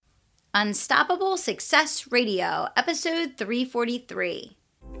Unstoppable Success Radio, episode 343.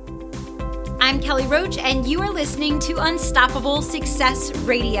 I'm Kelly Roach, and you are listening to Unstoppable Success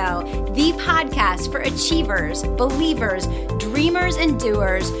Radio, the podcast for achievers, believers, dreamers, and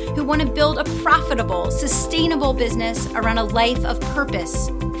doers who want to build a profitable, sustainable business around a life of purpose,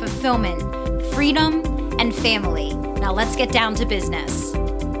 fulfillment, freedom, and family. Now let's get down to business.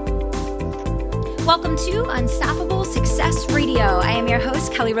 Welcome to Unstoppable Success Radio. I am your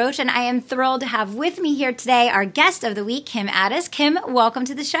host, Kelly Roach, and I am thrilled to have with me here today our guest of the week, Kim Ades. Kim, welcome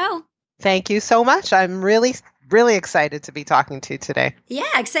to the show. Thank you so much. I'm really excited to be talking to you today. Yeah,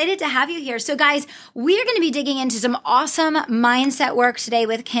 excited to have you here. So guys, we're going to be digging into some awesome mindset work today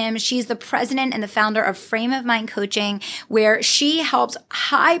with Kim. She's the president and the founder of Frame of Mind Coaching, where she helps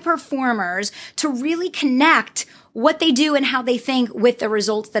high performers to really connect what they do and how they think with the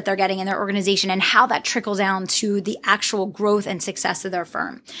results that they're getting in their organization and how that trickles down to the actual growth and success of their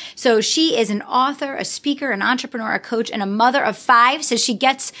firm. So she is an author, a speaker, an entrepreneur, a coach, and a mother of 5. So she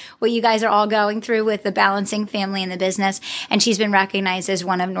gets what you guys are all going through with the balancing family and the business. And she's been recognized as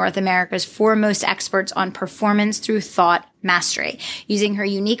one of North America's foremost experts on performance through thought mastery. Using her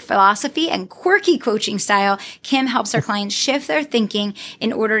unique philosophy and quirky coaching style, Kim helps her clients shift their thinking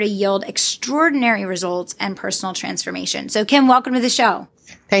in order to yield extraordinary results and personal transformation. So Kim, welcome to the show.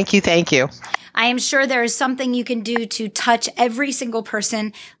 Thank you. Thank you. I am sure there is something you can do to touch every single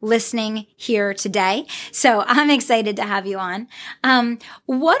person listening here today. So I'm excited to have you on.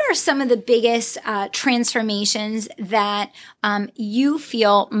 What are some of the biggest transformations that you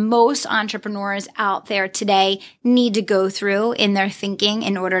feel most entrepreneurs out there today need to go through in their thinking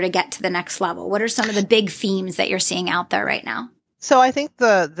in order to get to the next level? What are some of the big themes that you're seeing out there right now? So I think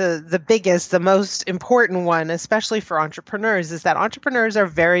the biggest, the most important one, especially for entrepreneurs, is that entrepreneurs are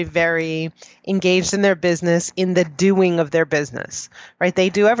very, very engaged in their business, in the doing of their business, right?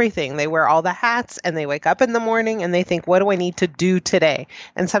 They do everything. They wear all the hats and they wake up in the morning and they think, what do I need to do today?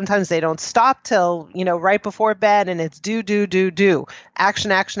 And sometimes they don't stop till, right before bed, and it's do.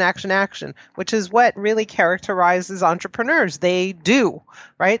 Action, action, action, action, which is what really characterizes entrepreneurs. They do,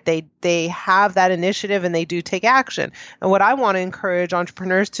 right? They have that initiative and they do take action. And what I want to encourage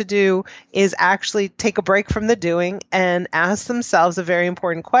entrepreneurs to do is actually take a break from the doing and ask themselves a very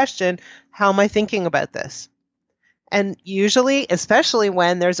important question: how am I thinking about this? And usually, especially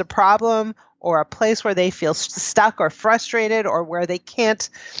when there's a problem or a place where they feel stuck or frustrated or where they can't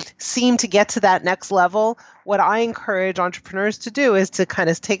seem to get to that next level, what I encourage entrepreneurs to do is to kind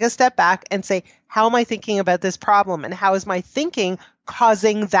of take a step back and say, how am I thinking about this problem? And how is my thinking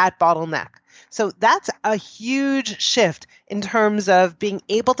causing that bottleneck? So that's a huge shift in terms of being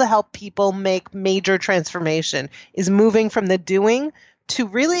able to help people make major transformation, is moving from the doing to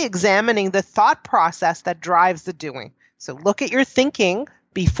really examining the thought process that drives the doing. So look at your thinking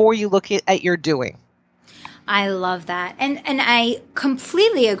before you look at your doing. I love that. And I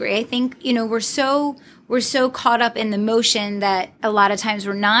completely agree. I think, we're so caught up in the motion that a lot of times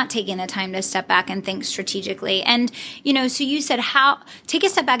we're not taking the time to step back and think strategically. And, so you said take a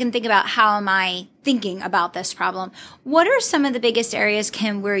step back and think about, how am I thinking about this problem? What are some of the biggest areas,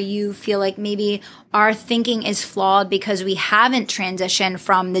 Kim, where you feel like maybe our thinking is flawed because we haven't transitioned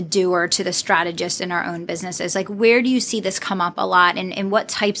from the doer to the strategist in our own businesses? Like, where do you see this come up a lot, and what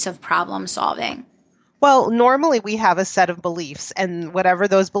types of problem solving? Well, normally we have a set of beliefs, and whatever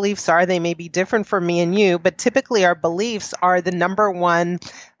those beliefs are, they may be different for me and you, but typically our beliefs are the number one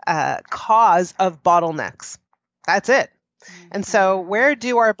cause of bottlenecks. That's it. And so where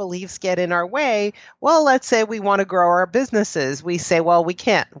do our beliefs get in our way? Well, let's say we want to grow our businesses. We say, well, we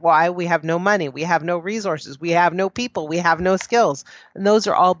can't. Why? We have no money. We have no resources. We have no people. We have no skills. And those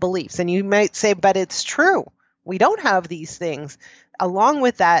are all beliefs. And you might say, but it's true. We don't have these things. Along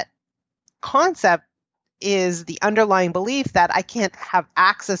with that concept is the underlying belief that I can't have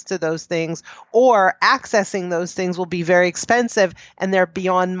access to those things, or accessing those things will be very expensive and they're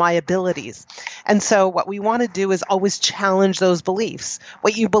beyond my abilities. And so what we want to do is always challenge those beliefs.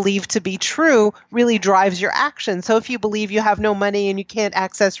 What you believe to be true really drives your action. So if you believe you have no money and you can't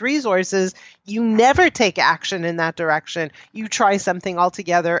access resources, you never take action in that direction. You try something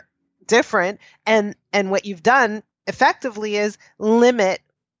altogether different. And what you've done effectively is limit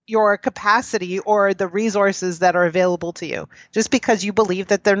your capacity or the resources that are available to you, just because you believe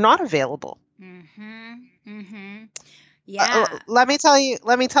that they're not available. Mm-hmm. Mm-hmm. Yeah. Let me tell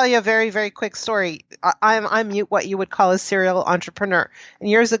you a very, very quick story. I'm what you would call a serial entrepreneur. And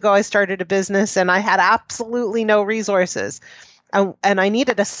years ago, I started a business and I had absolutely no resources. And I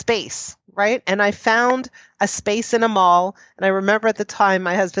needed a space, right? And I found a space in a mall. And I remember at the time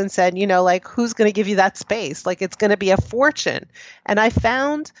my husband said, who's going to give you that space? Like, it's going to be a fortune. And I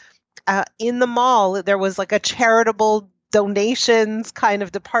found in the mall, there was like a charitable donations kind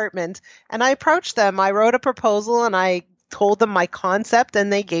of department. And I approached them. I wrote a proposal and I told them my concept,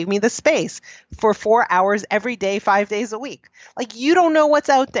 and they gave me the space for 4 hours every day, 5 days a week. Like, you don't know what's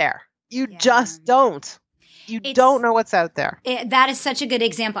out there. You just don't. You don't know what's out there. That is such a good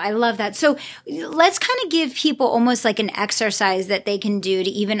example. I love that. So let's kind of give people almost like an exercise that they can do to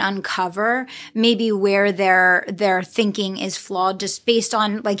even uncover maybe where their thinking is flawed, just based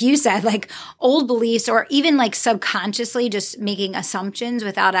on, like you said, like old beliefs, or even like subconsciously just making assumptions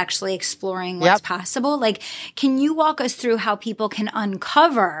without actually exploring what's possible. Like, can you walk us through how people can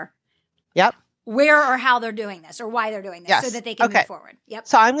uncover where or how they're doing this, or why they're doing this, so that they can move forward?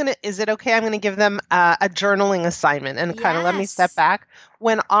 So is it okay? I'm going to give them a journaling assignment, and kind of let me step back.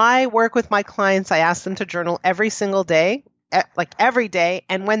 When I work with my clients, I ask them to journal every single day, like every day.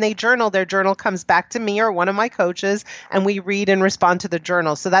 And when they journal, their journal comes back to me or one of my coaches, and we read and respond to the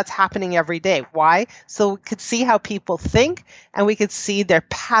journal. So that's happening every day. Why? So we could see how people think, and we could see their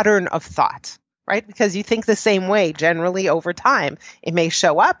pattern of thought. Right? Because you think the same way generally over time. It may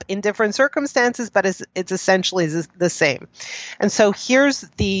show up in different circumstances, but it's essentially the same. And so here's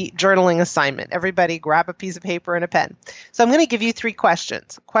the journaling assignment. Everybody grab a piece of paper and a pen. So I'm going to give you 3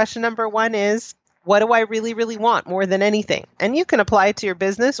 questions. Question number 1 is, what do I really, really want more than anything? And you can apply it to your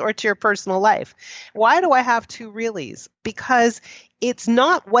business or to your personal life. Why do I have 2 reallys? Because it's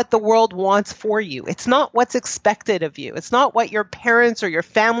not what the world wants for you. It's not what's expected of you. It's not what your parents or your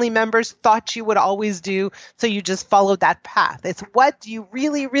family members thought you would always do, so you just followed that path. It's what do you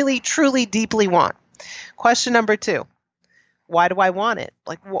really, really, truly, deeply want? Question number 2, why do I want it?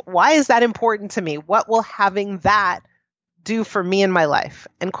 Like, why is that important to me? What will having that do for me in my life?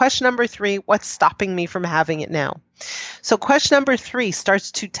 And question number 3, what's stopping me from having it now? So question number 3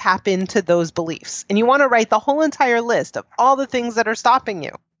 starts to tap into those beliefs. And you want to write the whole entire list of all the things that are stopping you.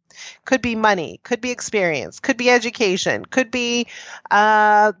 Could be money, could be experience, could be education, could be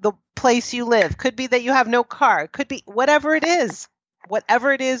the place you live, could be that you have no car, could be whatever it is.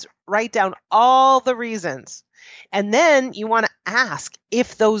 Whatever it is, write down all the reasons. And then you want to ask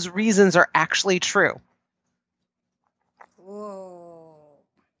if those reasons are actually true.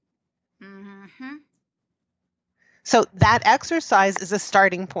 So that exercise is a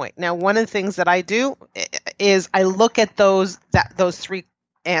starting point. Now, one of the things that I do is I look at those 3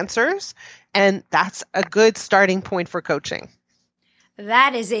 answers, and that's a good starting point for coaching.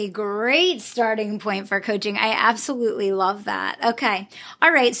 That is a great starting point for coaching. I absolutely love that. Okay.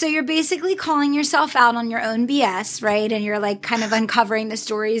 All right. So you're basically calling yourself out on your own BS, right? And you're like kind of uncovering the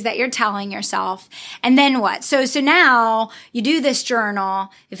stories that you're telling yourself. And then what? So now you do this journal,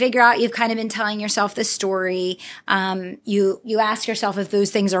 you figure out you've kind of been telling yourself this story. You ask yourself if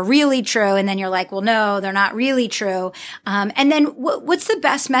those things are really true. And then you're like, well, no, they're not really true. And then what's the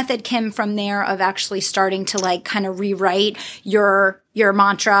best method, Kim, from there of actually starting to like kind of rewrite your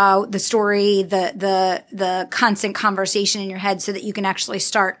mantra, the story, the constant conversation in your head, so that you can actually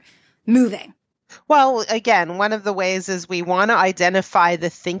start moving? Well, again, one of the ways is we want to identify the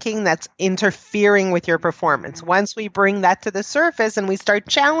thinking that's interfering with your performance. Once we bring that to the surface and we start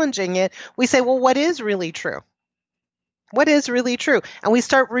challenging it, we say, well, what is really true? What is really true? And we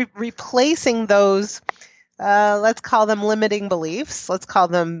start replacing those, let's call them limiting beliefs, let's call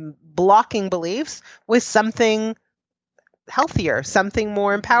them blocking beliefs, with something healthier, something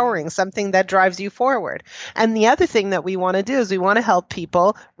more empowering, something that drives you forward. And the other thing that we want to do is we want to help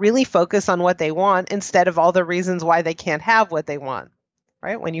people really focus on what they want instead of all the reasons why they can't have what they want,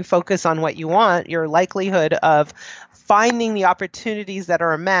 right? When you focus on what you want, your likelihood of finding the opportunities that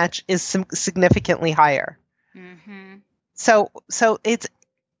are a match is significantly higher. Mm-hmm. So it's,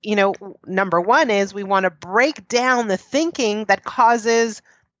 number 1 is we want to break down the thinking that causes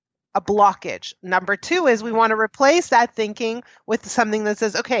a blockage. Number 2 is we want to replace that thinking with something that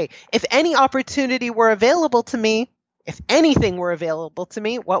says, okay, if any opportunity were available to me, if anything were available to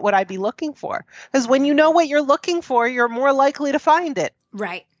me, what would I be looking for? Because when you know what you're looking for, you're more likely to find it.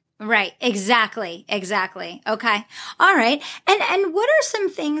 Right. Exactly. Okay. All right. And what are some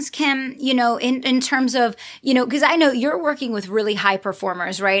things, Kim, in terms of, because I know you're working with really high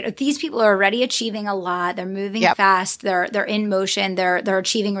performers, right? These people are already achieving a lot. They're moving fast. They're in motion. They're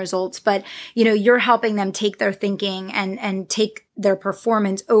achieving results, but you're helping them take their thinking and take their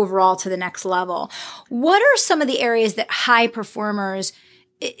performance overall to the next level. What are some of the areas that high performers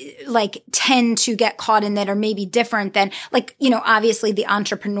like tend to get caught in that are maybe different than, like, obviously the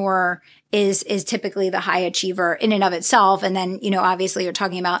entrepreneur is typically the high achiever in and of itself. And then, obviously you're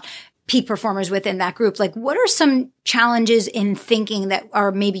talking about peak performers within that group. Like, what are some challenges in thinking that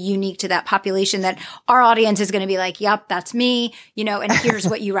are maybe unique to that population that our audience is going to be like, yep, that's me, and here's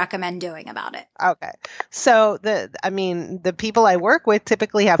what you recommend doing about it? Okay. So the people I work with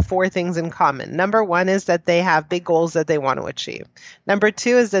typically have four things in common. Number one is that they have big goals that they want to achieve. Number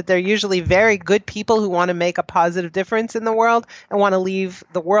two is that they're usually very good people who want to make a positive difference in the world and want to leave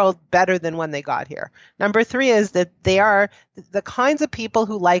the world better than when they got here. Number three is that they are the kinds of people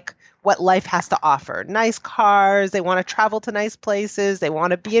who like what life has to offer. Nice cars, they want to travel to nice places, they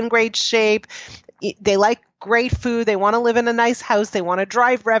want to be in great shape, they like great food, they want to live in a nice house, they want to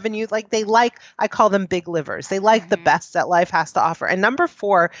drive revenue, I call them big livers. They like the best that life has to offer. And number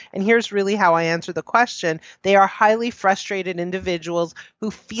four, and here's really how I answer the question, they are highly frustrated individuals who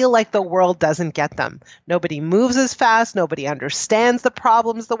feel like the world doesn't get them. Nobody moves as fast, nobody understands the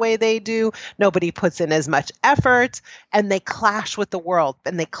problems the way they do, nobody puts in as much effort, and they clash with the world.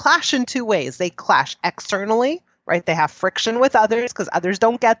 And they clash in two ways. They clash externally, right? They have friction with others because others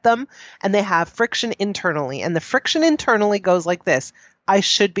don't get them, and they have friction internally. And the friction internally goes like this: I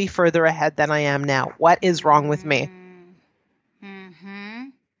should be further ahead than I am now. What is wrong with me?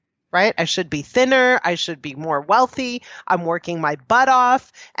 Right? I should be thinner. I should be more wealthy. I'm working my butt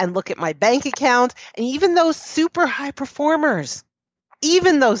off, and look at my bank account. And even those super high performers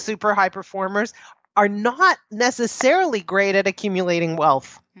are not necessarily great at accumulating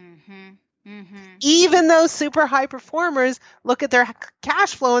wealth. Even those super high performers look at their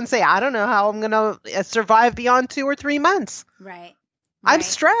cash flow and say, I don't know how I'm going to survive beyond 2 or 3 months. Right. I'm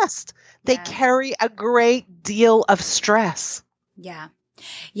stressed. They carry a great deal of stress. Yeah.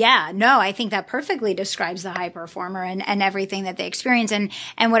 Yeah, no, I think that perfectly describes the high performer and everything that they experience. And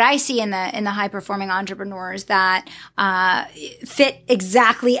what I see in the high performing entrepreneurs that fit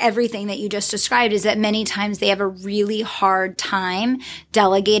exactly everything that you just described is that many times they have a really hard time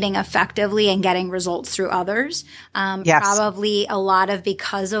delegating effectively and getting results through others. Probably a lot of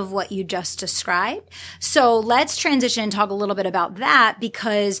because of what you just described. So let's transition and talk a little bit about that,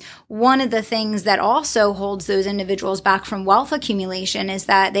 because one of the things that also holds those individuals back from wealth accumulation is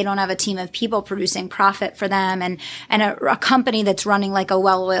that they don't have a team of people producing profit for them and a company that's running like a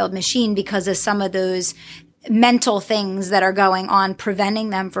well-oiled machine because of some of those mental things that are going on, preventing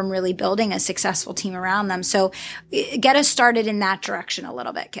them from really building a successful team around them. So get us started in that direction a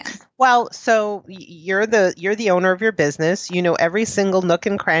little bit, Kim. Well, so you're the owner of your business. You know every single nook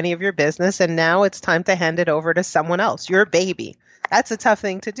and cranny of your business, and now it's time to hand it over to someone else, your baby. That's a tough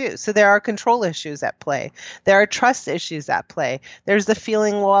thing to do. So there are control issues at play. There are trust issues at play. There's the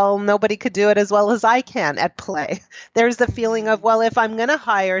feeling, well, nobody could do it as well as I can at play. There's the feeling of, well, if I'm going to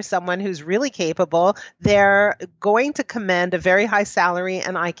hire someone who's really capable, they're going to command a very high salary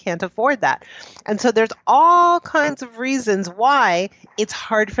and I can't afford that. And so there's all kinds of reasons why it's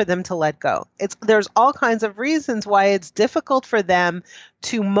hard for them to let go. There's all kinds of reasons why it's difficult for them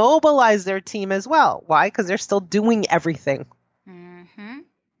to mobilize their team as well. Why? Because they're still doing everything.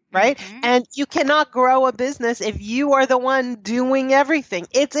 Right? And you cannot grow a business if you are the one doing everything.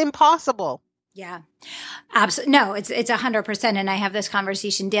 It's impossible. Yeah, absolutely. No, it's 100%. And I have this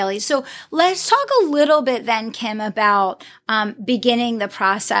conversation daily. So let's talk a little bit then, Kim, about beginning the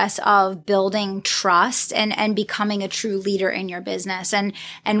process of building trust and becoming a true leader in your business and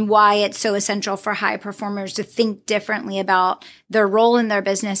why it's so essential for high performers to think differently about their role in their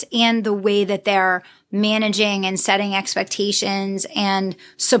business and the way that they're managing and setting expectations and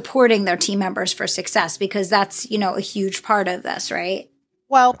supporting their team members for success, because that's, a huge part of this, right?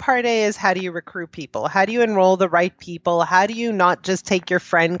 Well, part A is, how do you recruit people? How do you enroll the right people? How do you not just take your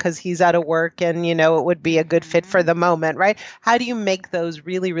friend because he's out of work and, it would be a good fit for the moment, right? How do you make those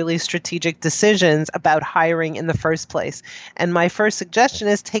really, really strategic decisions about hiring in the first place? And my first suggestion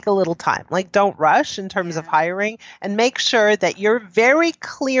is take a little time. Don't rush in terms of hiring, and make sure that you're very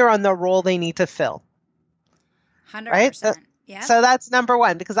clear on the role they need to fill. 100%. Right? Yeah. So that's number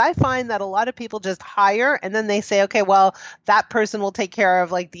one, because I find that a lot of people just hire and then they say, okay, well, that person will take care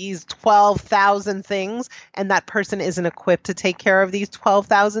of these 12,000 things, and that person isn't equipped to take care of these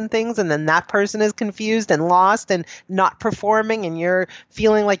 12,000 things. And then that person is confused and lost and not performing, and you're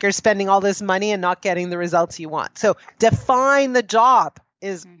feeling like you're spending all this money and not getting the results you want. So define the job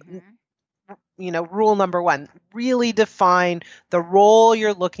is rule number one. Really define the role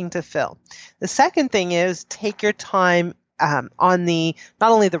you're looking to fill. The second thing is take your time on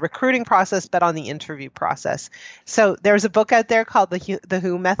not only the recruiting process, but on the interview process. So there's a book out there called The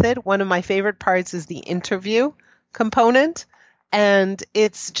Who Method. One of my favorite parts is the interview component. And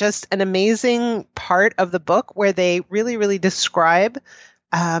it's just an amazing part of the book where they really, really describe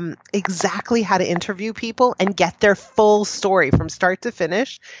exactly how to interview people and get their full story from start to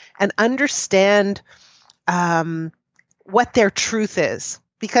finish, and understand what their truth is.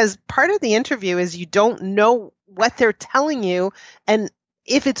 Because part of the interview is you don't know what they're telling you and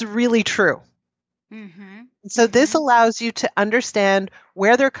if it's really true. Mm-hmm. So this allows you to understand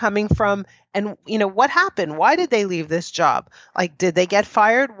where they're coming from and, what happened? Why did they leave this job? Like, did they get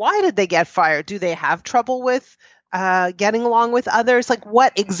fired? Why did they get fired? Do they have trouble with getting along with others? Like,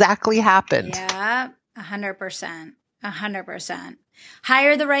 what exactly happened? Yeah, 100%. 100%.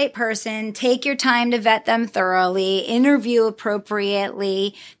 Hire the right person, take your time to vet them thoroughly, interview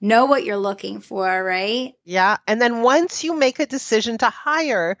appropriately, know what you're looking for, right? Yeah. And then once you make a decision to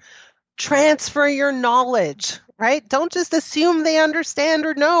hire, transfer your knowledge, right? Don't just assume they understand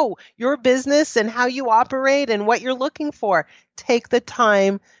or know your business and how you operate and what you're looking for. Take the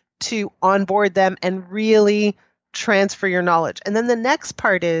time to onboard them and really transfer your knowledge. And then the next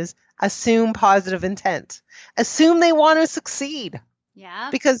part is assume positive intent. Assume they want to succeed. Yeah.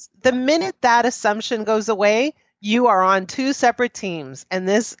 Because the minute that assumption goes away, you are on two separate teams and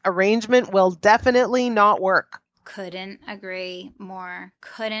this arrangement will definitely not work. Couldn't agree more.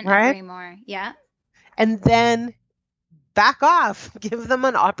 Couldn't Right? agree more. Yeah. And then back off. Give them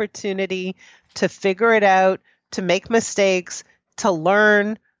an opportunity to figure it out, to make mistakes, to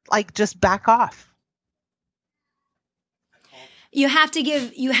learn. Like, just back off. You have to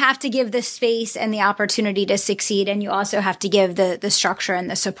give the space and the opportunity to succeed. And you also have to give the structure and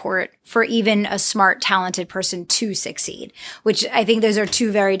the support for even a smart, talented person to succeed, which I think those are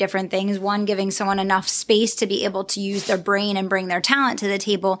two very different things. One, giving someone enough space to be able to use their brain and bring their talent to the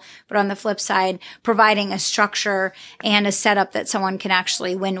table. But on the flip side, providing a structure and a setup that someone can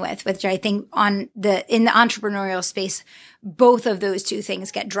actually win with, which I think in the entrepreneurial space, both of those two things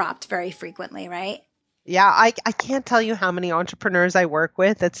get dropped very frequently, right? Yeah, I can't tell you how many entrepreneurs I work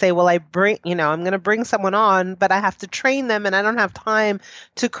with that say, well, I'm going to bring someone on, but I have to train them and I don't have time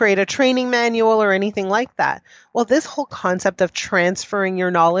to create a training manual or anything like that. Well, this whole concept of transferring your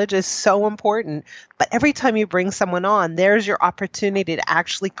knowledge is so important. But every time you bring someone on, there's your opportunity to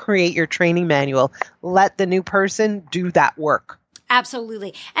actually create your training manual. Let the new person do that work.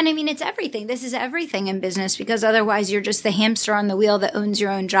 Absolutely. And I mean, it's everything. This is everything in business because otherwise you're just the hamster on the wheel that owns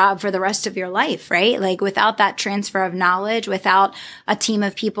your own job for the rest of your life, right? Like without that transfer of knowledge, without a team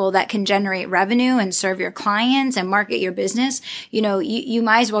of people that can generate revenue and serve your clients and market your business, you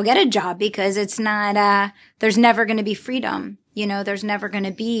might as well get a job because it's not, there's never going to be freedom. There's never going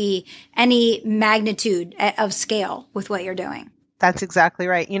to be any magnitude of scale with what you're doing. That's exactly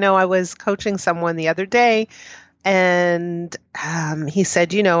right. I was coaching someone the other day. And he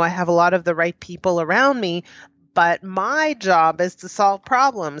said, I have a lot of the right people around me, but my job is to solve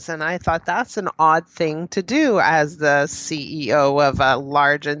problems. And I thought that's an odd thing to do as the CEO of a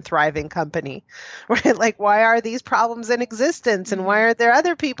large and thriving company, right? Like, why are these problems in existence? And why are there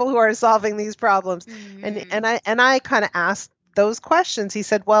other people who are solving these problems? And I kind of asked those questions. He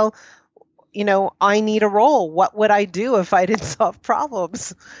said, well, I need a role. What would I do if I didn't solve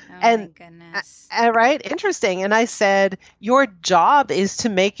problems? My goodness. Right? Interesting. And I said, your job is to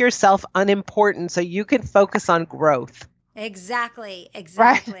make yourself unimportant so you can focus on growth. Exactly.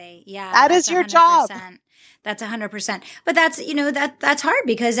 Right? Yeah. That is your 100%. job. That's 100%. But that's, that's hard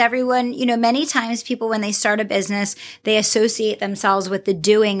because everyone, many times people, when they start a business, they associate themselves with the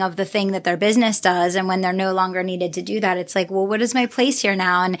doing of the thing that their business does. And when they're no longer needed to do that, it's like, well, what is my place here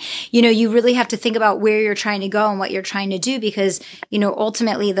now? And, you really have to think about where you're trying to go and what you're trying to do because,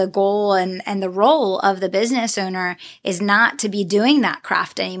 ultimately the goal and the role of the business owner is not to be doing that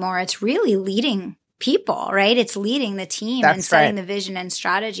craft anymore. It's really leading people, right? It's leading the team and setting the vision and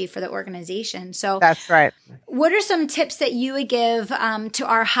strategy for the organization. So that's right. What are some tips that you would give to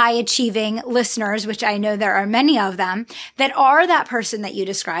our high achieving listeners, which I know there are many of them, that are that person that you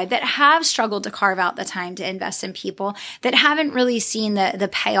described, that have struggled to carve out the time to invest in people, that haven't really seen the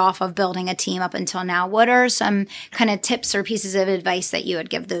payoff of building a team up until now? What are some kind of tips or pieces of advice that you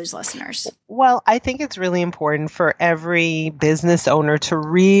would give those listeners? Well, I think it's really important for every business owner to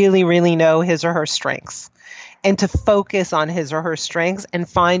really, really know his or her strengths and to focus on his or her strengths and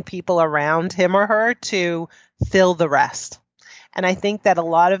find people around him or her to fill the rest. And I think that a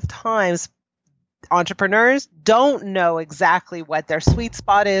lot of times entrepreneurs don't know exactly what their sweet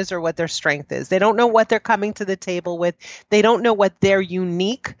spot is or what their strength is. They don't know what they're coming to the table with. They don't know what their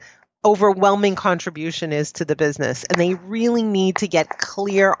unique, overwhelming contribution is to the business. And they really need to get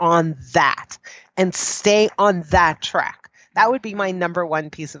clear on that and stay on that track. That would be my number one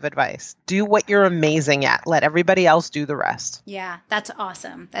piece of advice. Do what you're amazing at. Let everybody else do the rest. Yeah, that's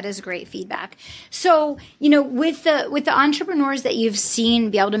awesome. That is great feedback. So, with the entrepreneurs that you've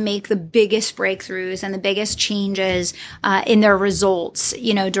seen be able to make the biggest breakthroughs and the biggest changes in their results,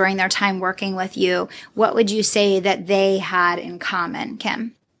 during their time working with you, what would you say that they had in common,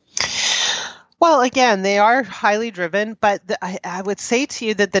 Kim? Well, again, they are highly driven, but I would say to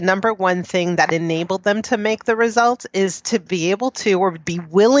you that the number one thing that enabled them to make the results is to be able to, or be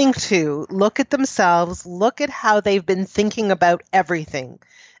willing to, look at themselves, look at how they've been thinking about everything.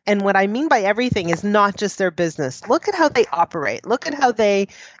 And what I mean by everything is not just their business. Look at how they operate. Look at how they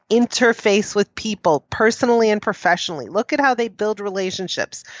interface with people personally and professionally. Look at how they build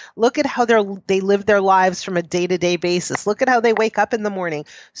relationships. Look at how they live their lives from a day-to-day basis. Look at how they wake up in the morning.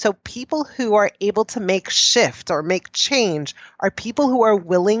 So people who are able to make shift or make change are people who are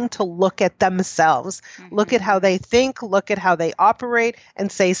willing to look at themselves, look at how they think, look at how they operate,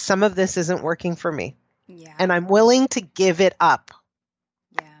 and say, some of this isn't working for me. Yeah. And I'm willing to give it up.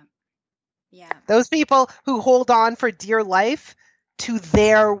 Yeah. Those people who hold on for dear life to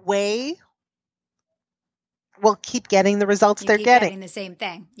their way will keep getting the results they're getting. The same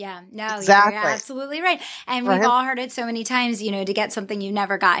thing. Yeah. No, exactly. You're absolutely right. And we've all heard it so many times, to get something you've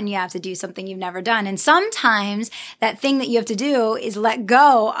never gotten, you have to do something you've never done. And sometimes that thing that you have to do is let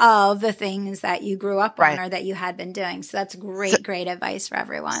go of the things that you grew up on or that you had been doing. So that's great advice for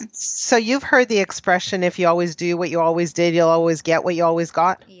everyone. So you've heard the expression, if you always do what you always did, you'll always get what you always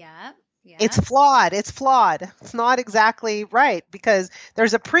got. Yeah. It's flawed. It's not exactly right, because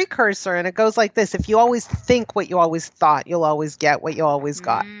there's a precursor, and it goes like this. If you always think what you always thought, you'll always get what you always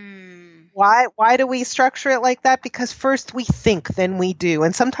got. Why do we structure it like that? Because first we think, then we do.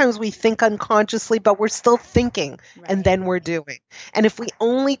 And sometimes we think unconsciously, but we're still thinking, and then we're doing. And if we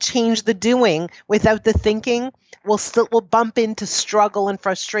only change the doing without the thinking, we'll bump into struggle and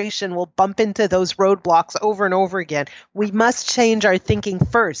frustration. We'll bump into those roadblocks over and over again. We must change our thinking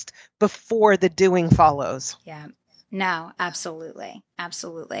first before the doing follows. Yeah. No, absolutely.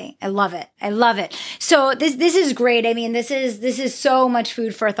 Absolutely. I love it. So this is great. I mean, this is so much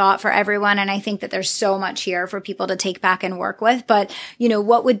food for thought for everyone. And I think that there's so much here for people to take back and work with. But,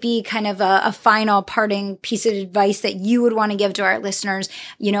 what would be kind of a final parting piece of advice that you would want to give to our listeners,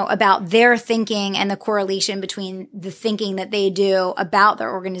 about their thinking and the correlation between the thinking that they do about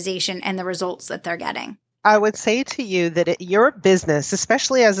their organization and the results that they're getting? I would say to you that your business,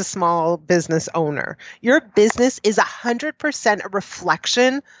 especially as a small business owner, your business is 100% a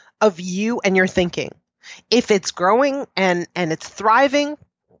reflection of you and your thinking. If it's growing and it's thriving,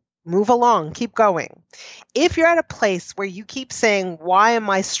 move along, keep going. If you're at a place where you keep saying, why am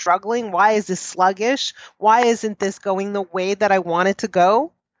I struggling? Why is this sluggish? Why isn't this going the way that I want it to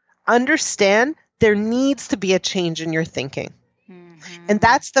go? Understand there needs to be a change in your thinking. And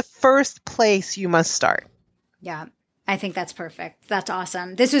that's the first place you must start. Yeah, I think that's perfect. That's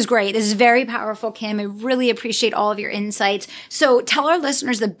awesome. This was great. This is very powerful, Kim. I really appreciate all of your insights. So tell our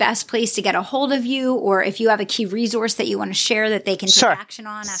listeners the best place to get a hold of you, or if you have a key resource that you want to share that they can take action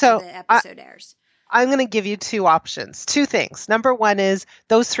on after the episode airs. I'm going to give you two things. Number one is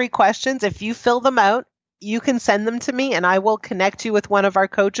those 3 questions. If you fill them out, you can send them to me and I will connect you with one of our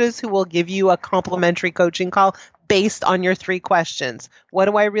coaches who will give you a complimentary coaching call based on your 3 questions. What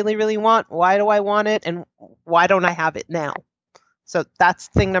do I really, really want? Why do I want it? And why don't I have it now? So that's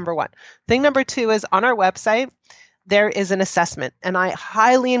thing number 1. Thing number 2 is on our website, there is an assessment. And I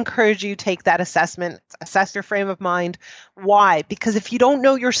highly encourage you take that assessment, assess your frame of mind. Why? Because if you don't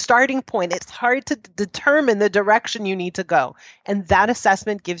know your starting point, it's hard to determine the direction you need to go. And that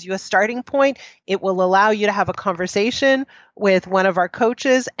assessment gives you a starting point. It will allow you to have a conversation with one of our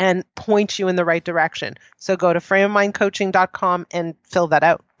coaches and point you in the right direction. So go to frameofmindcoaching.com and fill that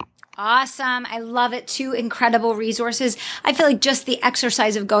out. Awesome. I love it. 2 incredible resources. I feel like just the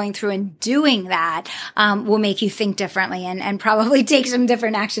exercise of going through and doing that will make you think differently and probably take some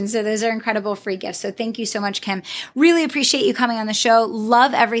different actions. So those are incredible free gifts. So thank you so much, Kim. Really appreciate you coming on the show.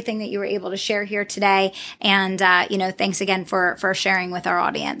 Love everything that you were able to share here today. And, thanks again for sharing with our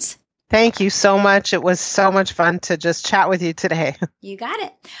audience. Thank you so much. It was so much fun to just chat with you today. You got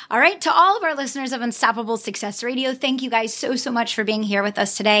it. All right. To all of our listeners of Unstoppable Success Radio, thank you guys so much for being here with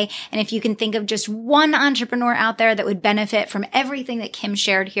us today. And if you can think of just one entrepreneur out there that would benefit from everything that Kim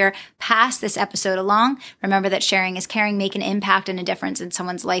shared here, pass this episode along. Remember that sharing is caring. Make an impact and a difference in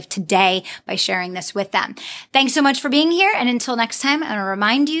someone's life today by sharing this with them. Thanks so much for being here. And until next time, I want to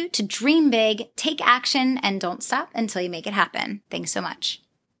remind you to dream big, take action, and don't stop until you make it happen. Thanks so much.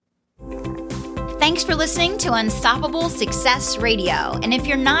 Thanks for listening to Unstoppable Success Radio. And if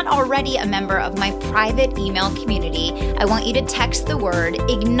you're not already a member of my private email community, I want you to text the word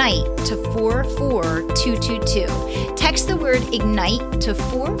IGNITE to 44222. Text the word IGNITE to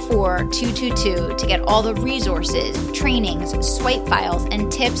 44222 to get all the resources, trainings, swipe files,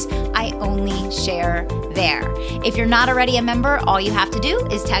 and tips I only share there. If you're not already a member, all you have to do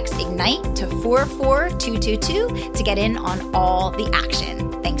is text IGNITE to 44222 to get in on all the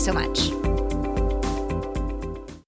action. Thanks so much.